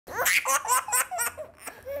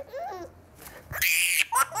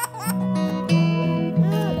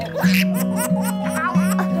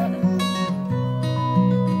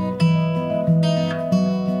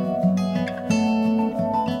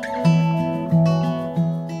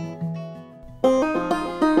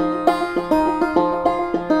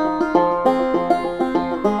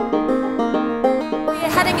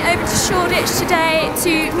Today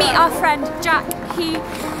to meet our friend Jack. He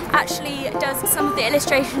actually does some of the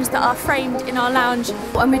illustrations that are framed in our lounge,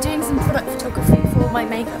 and we're doing some product photography for my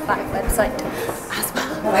makeup bag website as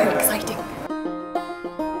well. Very exciting.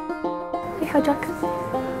 Hey, hi Jack.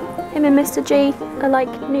 Him and Mr. G are like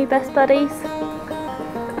new best buddies.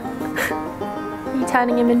 Are you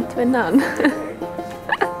turning him into a nun? No.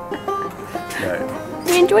 Are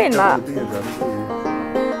you enjoying that?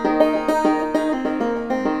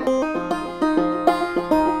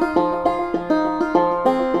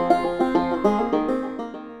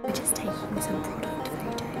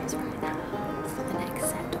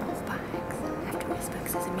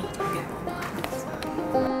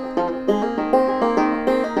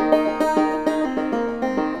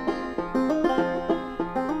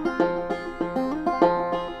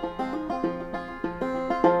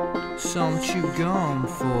 Don't you gone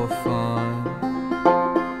for fun?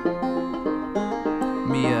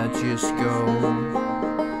 Me, I just go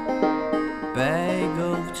bag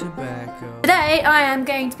of tobacco. Today I am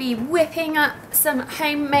going to be whipping up some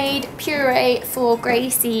homemade puree for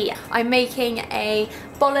Gracie. I'm making a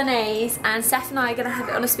bolognese and Steph and I are going to have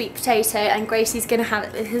it on a sweet potato and Gracie's going to have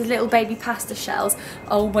it with his little baby pasta shells.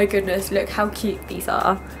 Oh my goodness, look how cute these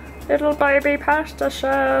are. Little baby pasta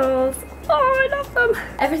shells. Oh, I love them.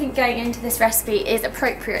 Everything going into this recipe is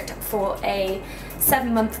appropriate for a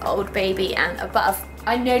 7-month-old baby and above.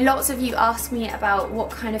 I know lots of you ask me about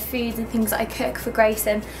what kind of foods and things I cook for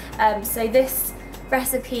Grayson, so this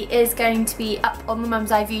recipe is going to be up on the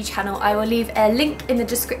Mum's Eye View channel. I will leave a link in the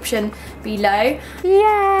description below.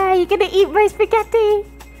 Yeah, you're gonna eat my spaghetti.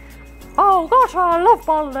 Oh gosh, I love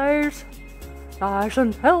bolognese. Nice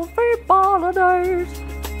and healthy bolognese.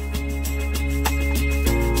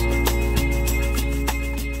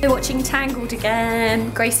 We're watching Tangled again.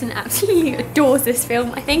 Grayson absolutely adores this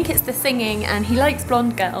film. I think it's the singing and he likes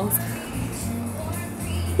blonde girls.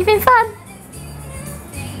 You've been fun?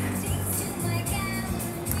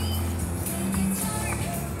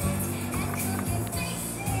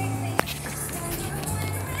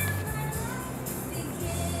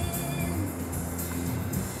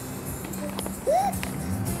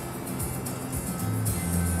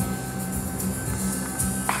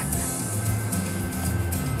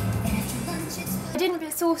 I didn't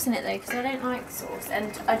put sauce in it though because I don't like sauce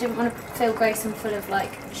and I didn't want to fill Grayson full of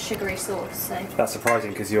like sugary sauce, so. That's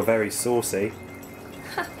surprising because you're very saucy.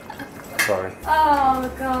 Sorry.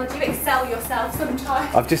 Oh god, you excel yourself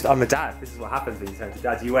sometimes. I'm a dad. This is what happens when you turn to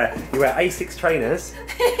dad. You wear Xxxxx trainers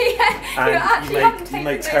yeah, and you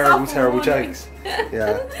make terrible jokes.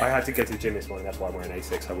 Yeah, I had to go to the gym this morning, that's why I'm wearing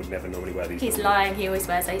Xxxxx. I would never normally wear these. He's lying, he always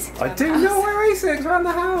wears XxxxX. I do not wear XxxxX around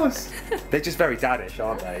the house. They're just very daddish,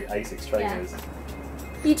 aren't they? XxxxX trainers. Yeah.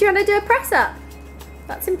 You trying to do a press up?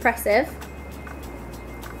 That's impressive.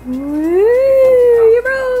 Woo, you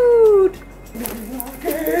rode!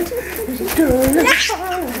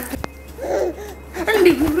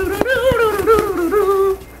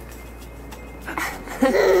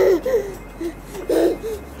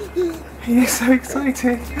 He is so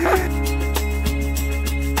excited.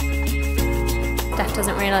 Steph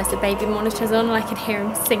doesn't realise the baby monitor's on and I can hear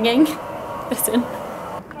him singing. Listen.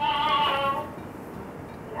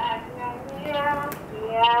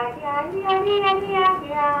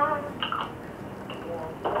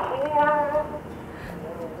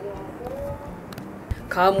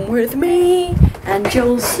 Come with me and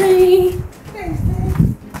you'll see.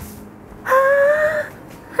 Hi!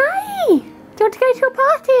 Do you want to go to a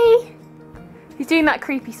party? He's doing that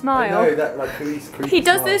creepy smile. I know, that like creepy He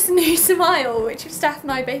does smile. this new smile, which Steph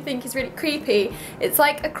and I both think is really creepy. It's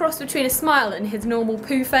like a cross between a smile and his normal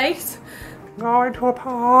poo face. Going to a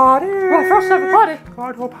party. Well, first have a party.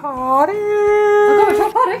 Going to a party. I'm going to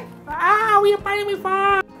a party. Ah, we are playing with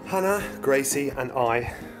fun. Hannah, Gracie and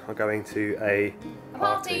I are going to a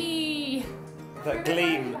party. That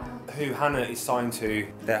Gleam, who Hannah is signed to,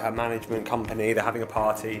 they're her management company, they're having a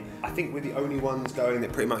party. I think we're the only ones going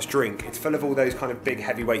that pretty much drink. It's full of all those kind of big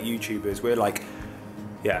heavyweight YouTubers. We're like,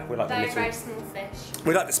 yeah, we're like the little... Very small fish.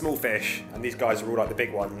 We're like the small fish, and these guys are all like the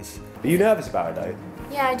big ones. Are you nervous about it though?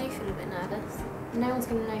 Yeah, I do feel a bit nervous. No one's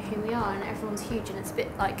going to know who we are and everyone's huge and it's a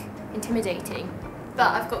bit like intimidating. But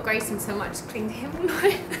I've got Grayson so much to cling to him all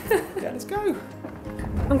night. Yeah, let's go.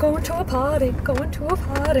 I'm going to a party, going to a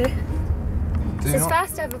party. It's his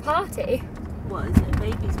first ever party. What, is it a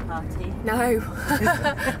baby's party? No.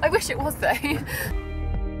 I wish it was though.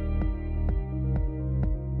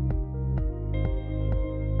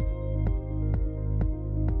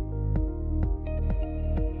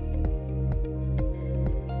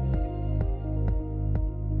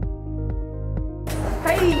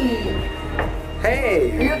 Hey!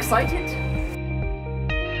 Hey! Are you excited?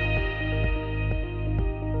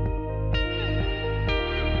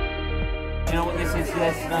 Do you know what this is?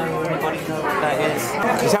 Yes, no, everybody knows what that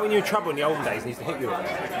is. Is that when you were in trouble in the olden days and used to hit you with it?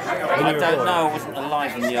 I don't know, I wasn't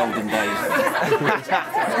alive in the olden days.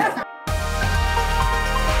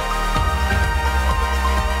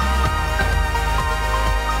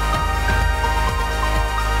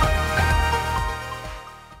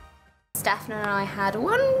 Stefan and I had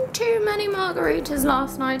one too many margaritas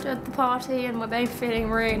last night at the party and we're both feeling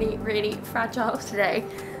really, really fragile today.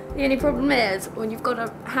 The only problem is when you've got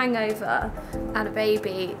a hangover and a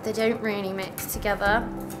baby, they don't really mix together.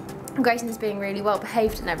 Grayson's being really well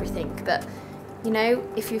behaved and everything, but you know,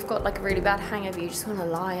 if you've got like a really bad hangover, you just want to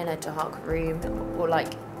lie in a dark room or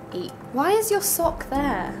like eat. Why is your sock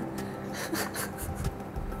there?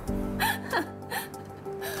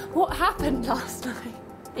 What happened last night?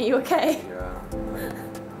 Are you okay? Yeah,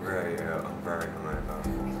 I'm very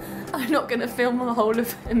hungover. I'm not going to film the whole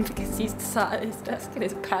of him because he's sat at his desk in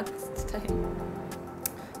his pants today.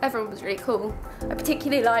 Everyone was really cool. I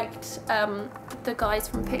particularly liked the guys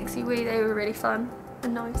from Woweeeeee. They were really fun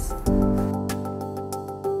and nice.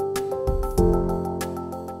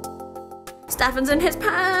 Stefan's in his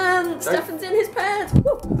pants! Stefan's in his pants!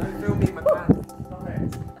 Woo. Don't film me in my pants. Stop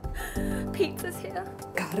it. Pizza's here.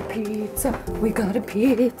 Got a pizza. We got a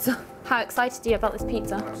pizza. How excited are you about this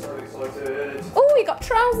pizza? I'm so excited. Oh, you got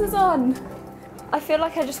trousers on! I feel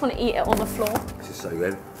like I just want to eat it on the floor. This is so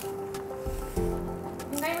good.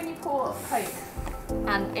 You know when you pour Coke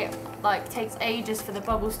and it like takes ages for the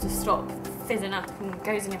bubbles to stop fizzing up and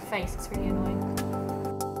goes in your face? It's really annoying.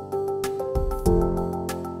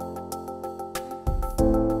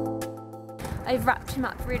 I've wrapped him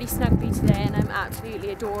up really snugly today and I'm absolutely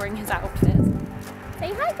adoring his outfit.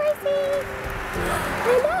 Say hi, Gracie!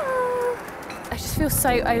 Hello! I just feel so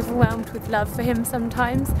overwhelmed with love for him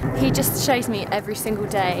sometimes. He just shows me every single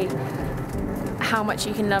day how much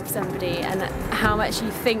you can love somebody and how much you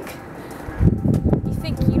think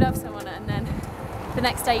you love someone and then the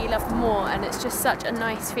next day you love them more, and it's just such a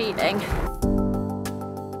nice feeling.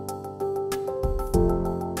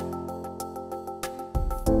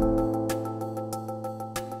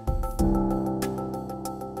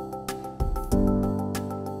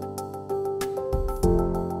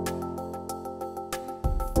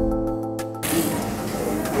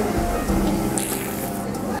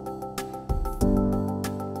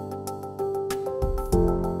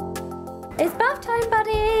 It's bath time,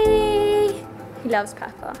 buddy! He loves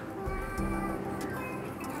Peppa.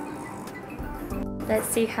 Let's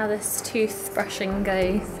see how this toothbrushing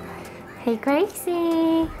goes. Hey,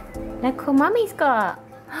 Gracie! Look what Mummy's got!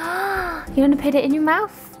 You want to put it in your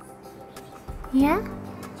mouth? Yeah?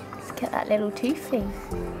 Let's get that little toothy.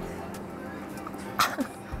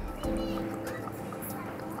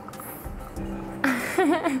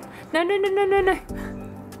 No, no, no, no, no, no.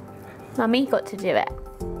 Mummy got to do it.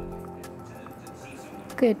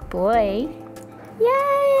 Good boy.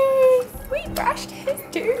 Yay! We brushed his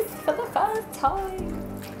tooth for the first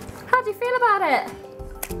time. How do you feel about it?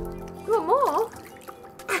 You want more?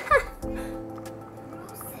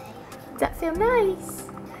 Does that feel nice?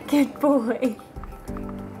 Good boy.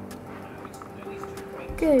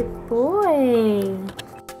 Good boy.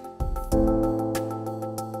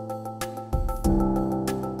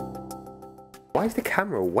 Why is the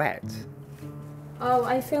camera wet? Oh,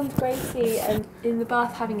 I filmed Gracie in the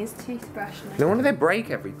bath having his toothbrush. No wonder they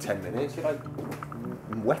break every 10 minutes. You're like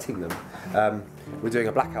wetting them. We're doing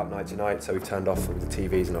a blackout night tonight, so we've turned off all the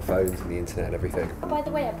TVs and our phones and the internet and everything. Oh, by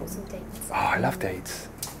the way, I bought some dates. Oh, I love dates.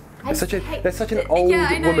 They're such an old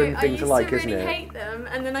woman thing to like, isn't it? I used to really hate them,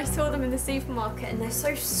 and then I saw them in the supermarket, and they're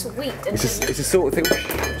so sweet. And It's the sort of thing.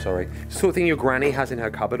 Sorry, the sort of thing your granny has in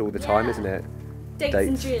her cupboard all the time, isn't it? Dates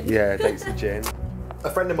and gin. Yeah, dates and gin. A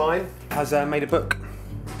friend of mine has made a book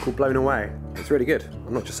called Blown Away. It's really good.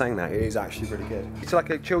 I'm not just saying that, it is actually really good. It's like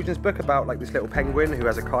a children's book about like this little penguin who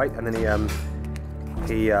has a kite, and then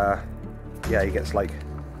he gets like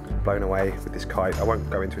blown away with this kite. I won't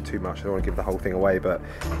go into it too much, I don't want to give the whole thing away, but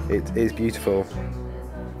it is beautiful.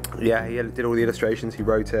 Yeah, he did all the illustrations, he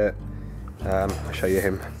wrote it. I'll show you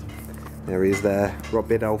him. There he is there, Rob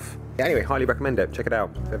Biddulph. Yeah, anyway, highly recommend it, check it out.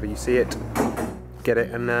 If ever you see it, get it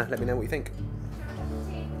and let me know what you think.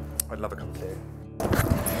 I'd love a cup of tea.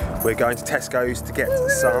 We're going to Tesco's to get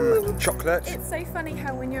some chocolate. It's so funny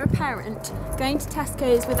how when you're a parent, going to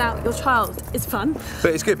Tesco's without your child is fun.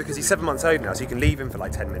 But it's good because he's 7 months old now, so you can leave him for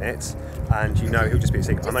like 10 minutes and you know he'll just be a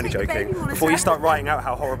secret. I'm only joking. Before you start writing out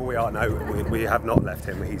how horrible we are, no, we have not left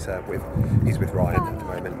him. He's with Ryan at the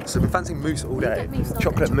moment. So I'm fancying mousse all day.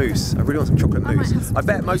 Chocolate mousse. I really want some chocolate mousse. I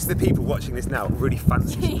bet most of the people watching this now really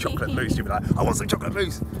fancy some chocolate mousse. You'll be like, I want some chocolate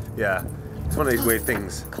mousse. Yeah, it's one of these weird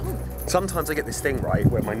things. Sometimes I get this thing, right,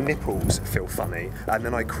 where my nipples feel funny and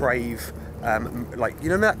then I crave, like, you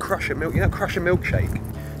know that Crusher milk, Crusher milkshake?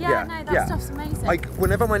 Yeah, no, that stuff's amazing.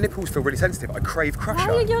 Whenever my nipples feel really sensitive, I crave Crusher.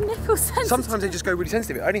 Why are your nipples sensitive? Sometimes they just go really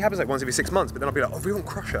sensitive. It only happens like once every 6 months, but then I'll be like, oh, we want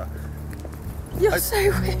Crusher. You're so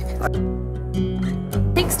weird. I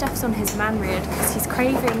think Steph's on his man mood because he's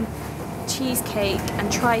craving cheesecake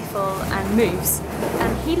and trifle and mousse,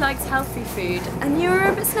 and he likes healthy food, and you were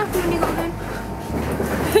a bit snappy when you got home.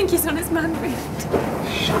 I think he's on his man mood.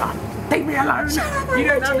 Shut up. Leave me alone. You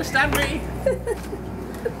don't understand me.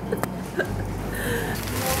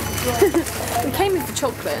 We came in for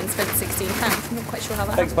chocolate and spent £16. I'm not quite sure how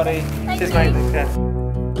that Thanks, happened. buddy. Cheers, mate. Take care.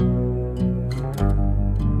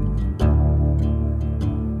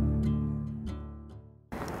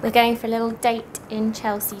 We're going for a little date in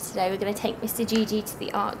Chelsea today. We're going to take Mr. Gigi to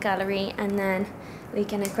the art gallery, and then we're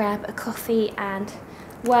going to grab a coffee and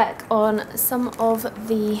work on some of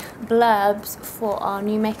the blurbs for our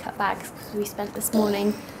new makeup bags, because we spent this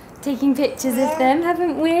morning taking pictures of them,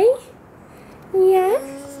 haven't we? Yes?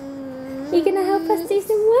 You're going to help us do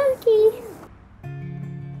some worky.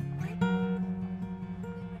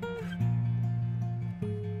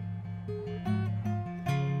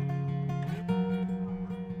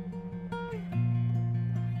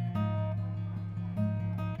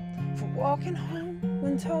 Walking home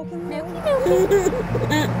when talking Milky, milky.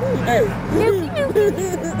 Milky,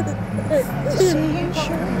 milky. seeing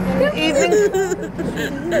sure evening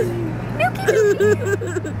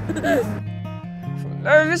from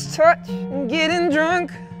nervous touch and getting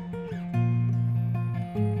drunk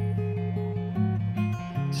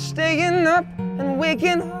to staying up and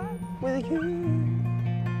waking up with you.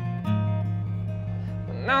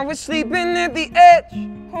 But now we're sleeping at the edge,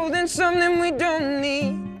 holding something we don't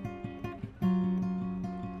need.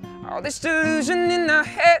 All this delusion in our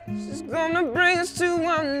heads is gonna bring us to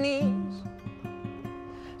our knees.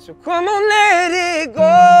 So come on, let it go.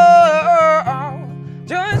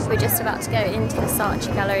 We're just about to go into the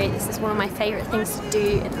Saatchi Gallery. This is one of my favourite things to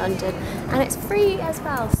do in London, and it's free as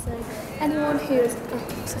well, so anyone who is... Oh,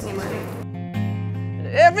 something in my room.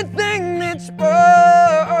 Everything that's broke,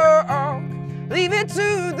 leave it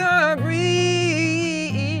to the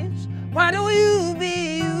breeze. Why don't you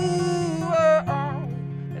be you?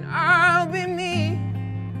 I'll be me,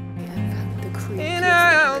 and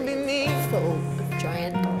I'll be me. Full of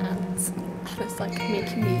giant ants, and it's like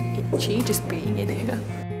making me itchy just being in here.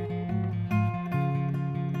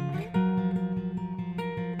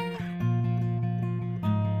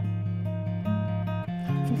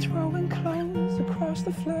 From throwing clothes across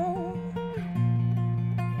the floor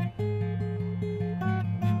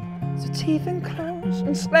to teeth and claws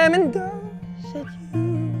and slamming doors at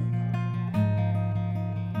you.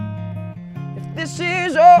 This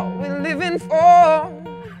is all we're living for.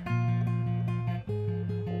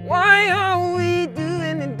 Why are we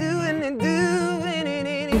doing it?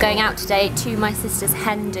 I'm going out today to my sister's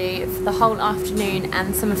hen do for the whole afternoon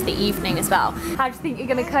and some of the evening as well. How do you think you're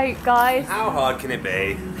going to cope, guys? How hard can it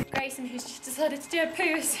be? Grayson, who's just decided to do a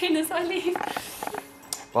poo as soon as I leave.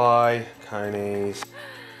 Bye, conies.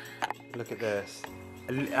 Look at this.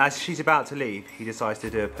 As she's about to leave, he decides to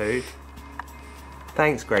do a poo.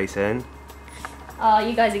 Thanks, Grayson. Oh,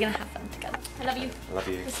 you guys are going to have fun together. I love you. I love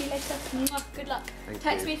you. We'll see you later. Mwah. Good luck. Thank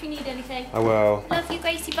Text you. me if you need anything. I will. Love you,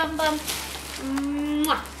 Gracie Bum Bum.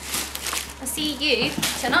 Mwah. I'll see you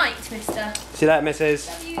tonight, mister. See you later, missus.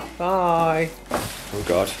 Love you. Bye. Oh,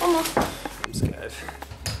 God. One more. I'm scared.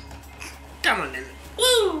 Come on then.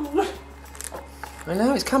 Woo! I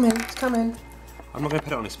know, it's coming. It's coming. I'm not going to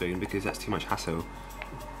put it on a spoon because that's too much hassle.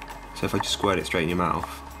 So if I just squirt it straight in your mouth,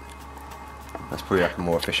 that's probably like a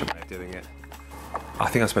more efficient way of doing it. I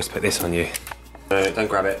think I'm supposed to put this on you. No, don't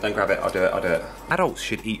grab it, don't grab it, I'll do it. Adults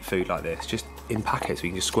should eat food like this, just in packets so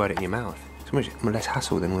you can just squirt it in your mouth. It's much less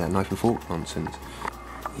hassle than all that knife and fork nonsense.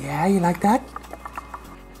 Yeah, you like that?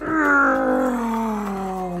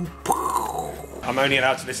 I'm only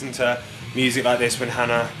allowed to listen to music like this when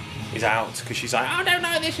Hannah is out, because she's like, oh, no,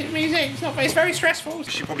 this is music, it's very stressful.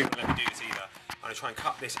 She probably won't let me do this either. I'm going to try and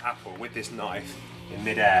cut this apple with this knife in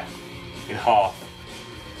mid-air, in half.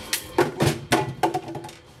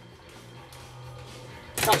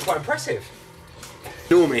 Sounds quite impressive.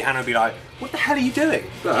 Normally Hannah would be like, what the hell are you doing?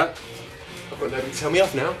 But I've got nobody to tell me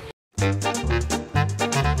off now.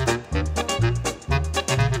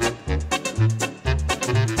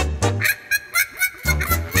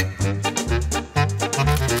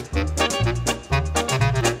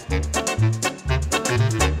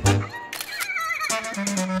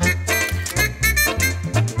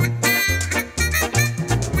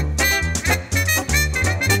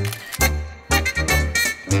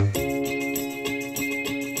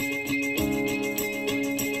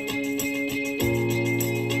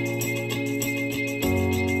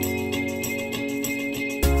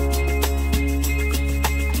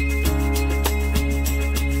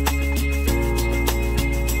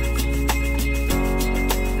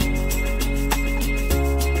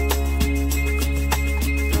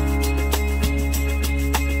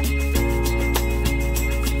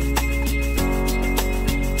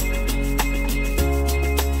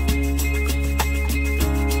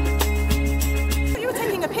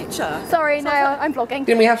 Sorry, no, I'm vlogging.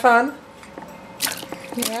 Didn't we have fun?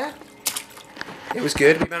 Yeah. It was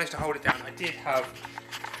good. We managed to hold it down. I did have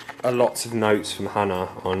lots of notes from Hannah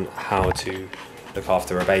on how to look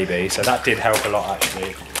after a baby, so that did help a lot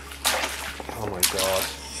actually. Oh my god.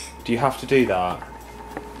 Do you have to do that?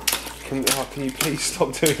 Can you please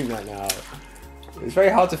stop doing that now? It's very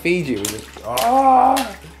hard to feed you.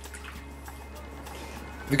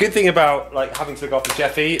 The good thing about like having to look after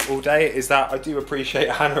Jeffy all day is that I do appreciate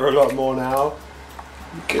Hannah a lot more now,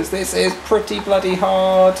 because this is pretty bloody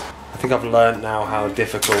hard. I think I've learned now how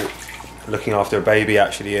difficult looking after a baby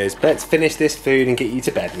actually is. Let's finish this food and get you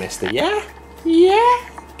to bed, mister. Yeah? Yeah?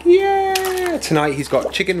 Yeah! Tonight he's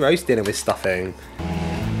got chicken roast dinner with stuffing.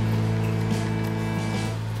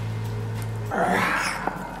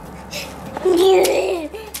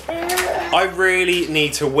 I really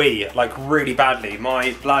need to wee, like really badly.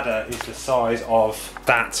 My bladder is the size of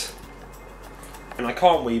that. And I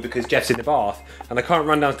can't wee because Jeff's in the bath. And I can't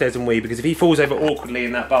run downstairs and wee because if he falls over awkwardly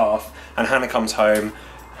in that bath and Hannah comes home,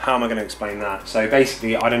 how am I going to explain that? So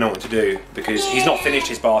basically I don't know what to do because he's not finished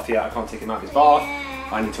his bath yet. I can't take him out of his bath.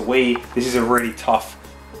 I need to wee. This is a really tough...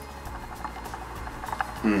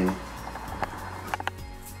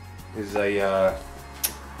 This is a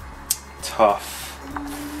tough...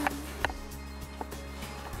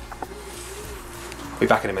 Be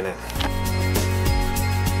back in a minute.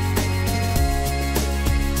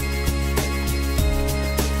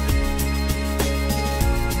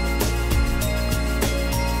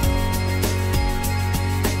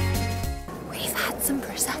 We've had some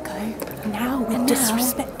Prosecco. Now we're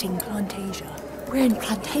disrespecting Plantasia. We're in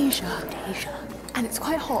Plantasia. And it's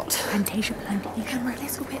quite hot. Plantasia. And we're a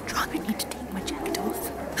little bit drunk. I need to take my jacket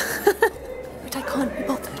off. But I can't be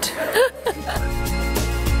bothered.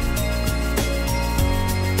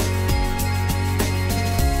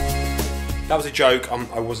 That was a joke.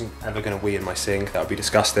 I wasn't ever going to wee in my sink. That would be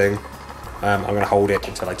disgusting. I'm going to hold it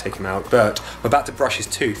until I take him out. But I'm about to brush his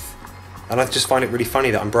tooth. And I just find it really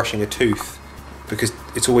funny that I'm brushing a tooth because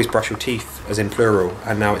it's always brush your teeth, as in plural,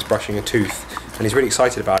 and now it's brushing a tooth. And he's really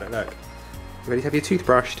excited about it. Look. You ready to have your tooth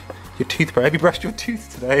brushed? Your toothbrush. Have you brushed your tooth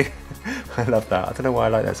today? I love that. I don't know why I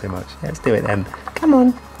like that so much. Let's do it then. Come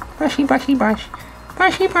on. Brushy, brushy, brush.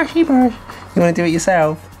 Brushy, brushy, brush. You want to do it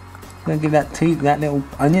yourself? I'm going to give that little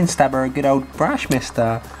onion stabber a good old brush,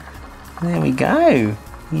 mister. There we go.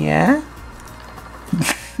 Yeah?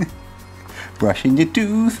 Brushing your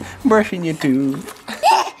tooth, brushing your tooth.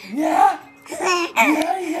 Yeah?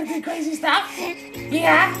 Yeah, you gonna do crazy stuff?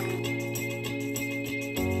 Yeah?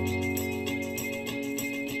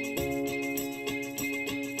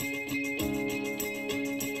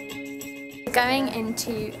 Going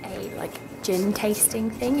into a gin tasting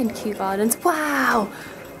thing in Kew Gardens. Wow!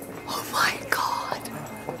 Oh my god!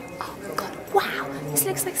 Oh my god! Wow! This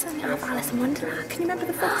looks like something out of Alice in Wonderland. Can you remember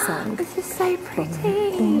the first song? This is so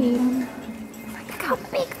pretty. Look how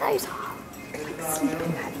big those are. Like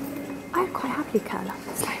sleeping bed. I would quite happily curl up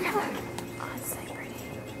and sleep down. Oh, it's so pretty.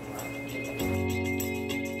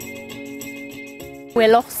 We're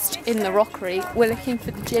lost in the rockery. We're looking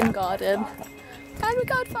for the gin garden. And we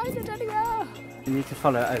can't find it anywhere. You need to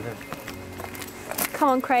follow it over. Come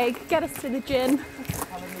on, Craig, get us to the gin.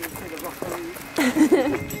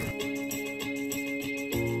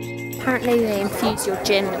 Apparently they infuse your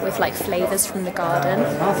gin with flavours from the garden.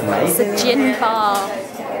 It's a gin bar.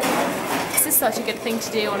 This is such a good thing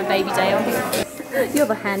to do on a baby day off. You're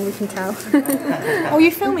the hen, we can tell. Oh,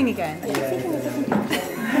 you're filming again?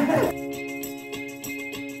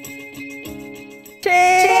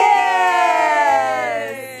 Cheers!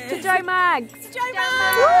 To Joe Mags! To Joe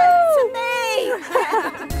Mags! To me!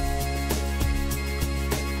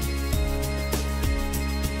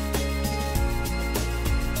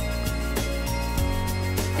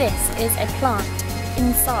 this is a plant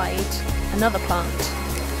inside another plant.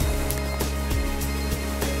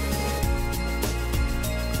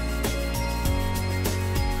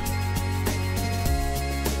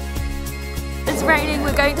 It's raining,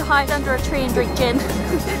 we're going to hide under a tree and drink gin.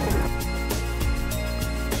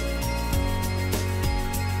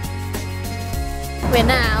 We're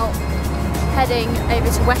now heading over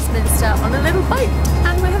to Westminster on a little boat,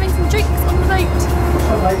 and we're having some drinks on the boat.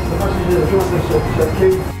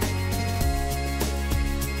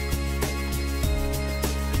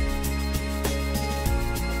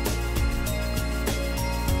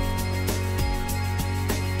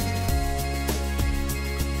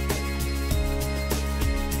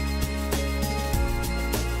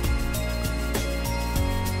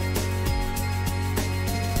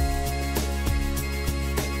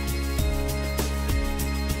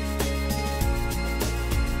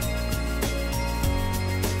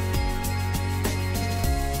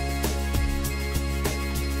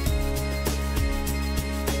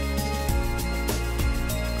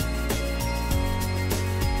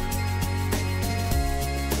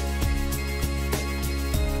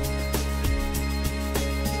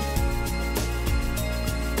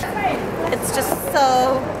 It's just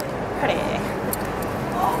so pretty.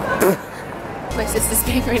 My sister's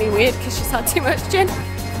being really weird because she's had too much gin.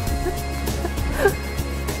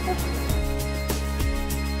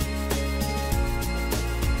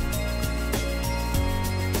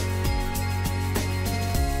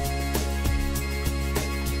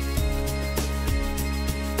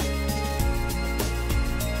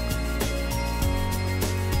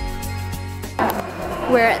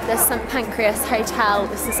 We're at the St Pancreas Hotel.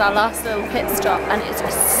 This is our last little pit stop, and it's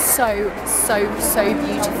just so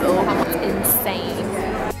beautiful. It's insane.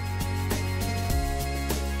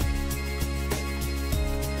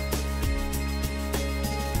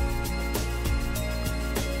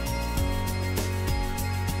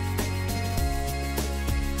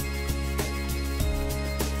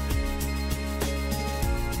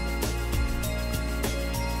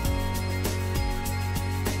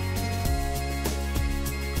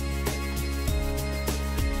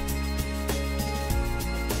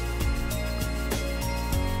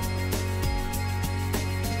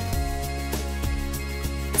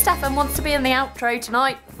 Stefan wants to be in the outro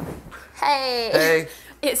tonight. Hey!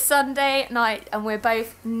 It's Sunday night and we're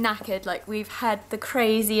both knackered. Like, we've had the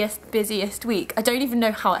craziest, busiest week. I don't even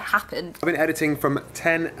know how it happened. I've been editing from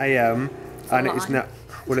 10 AM and it is now,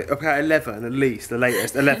 well, okay, 11 at least, the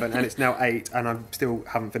latest, 11, and it's now 8 and I still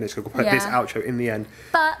haven't finished. I'll put this outro in the end.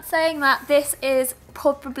 But saying that, this is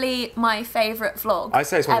probably my favourite vlog. I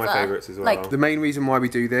say it's one of my favourites as well. Like, the main reason why we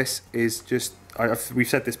do this is just, we've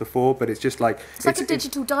said this before, but it's just like it's like a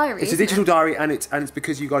digital diary. It's a digital diary, and it's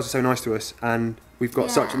because you guys are so nice to us, and we've got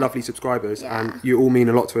such lovely subscribers, and you all mean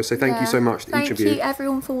a lot to us. So thank you so much to each of you. Thank you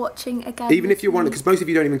everyone for watching again. Even if you want, because most of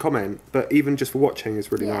you don't even comment, but even just for watching is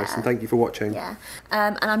really nice, and thank you for watching. Yeah,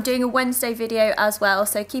 and I'm doing a Wednesday video as well,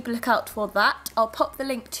 so keep a lookout for that. I'll pop the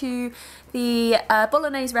link to the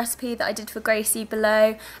bolognese recipe that I did for Gracie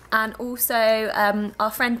below, and also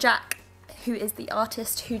our friend Jack, who is the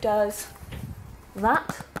artist who does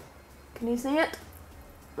that. Can you see it?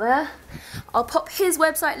 There. I'll pop his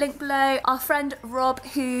website link below. Our friend Rob,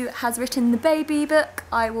 who has written the baby book,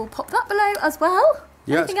 I will pop that below as well.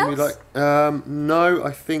 Yeah, it's gonna be like, no,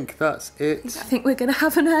 I think that's it. I think we're gonna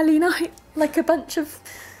have an early night, like a bunch.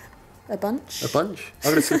 A bunch? I'm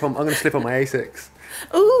gonna slip on my A6.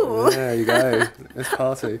 Ooh. There you go. Let's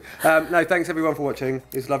party. No, thanks everyone for watching.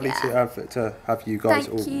 It's lovely to have you guys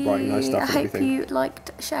all writing nice stuff and everything. I hope you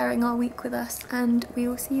liked sharing our week with us, and we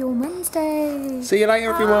will see you on Wednesday. See you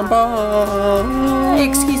later, everyone. Bye.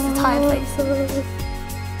 Excuse the tired face.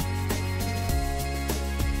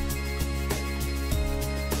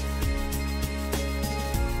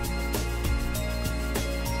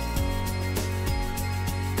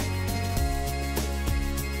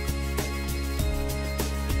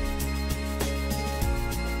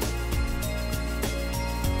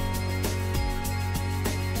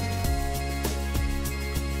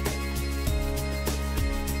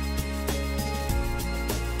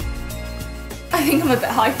 I think I'm a bit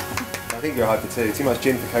hyper. I think you're hyper too. Too much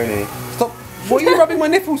gin for Coney. Stop! Why are you rubbing my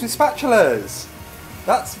nipples with spatulas?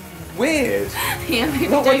 That's weird. Yeah, maybe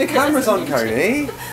not when the camera's on, Coney.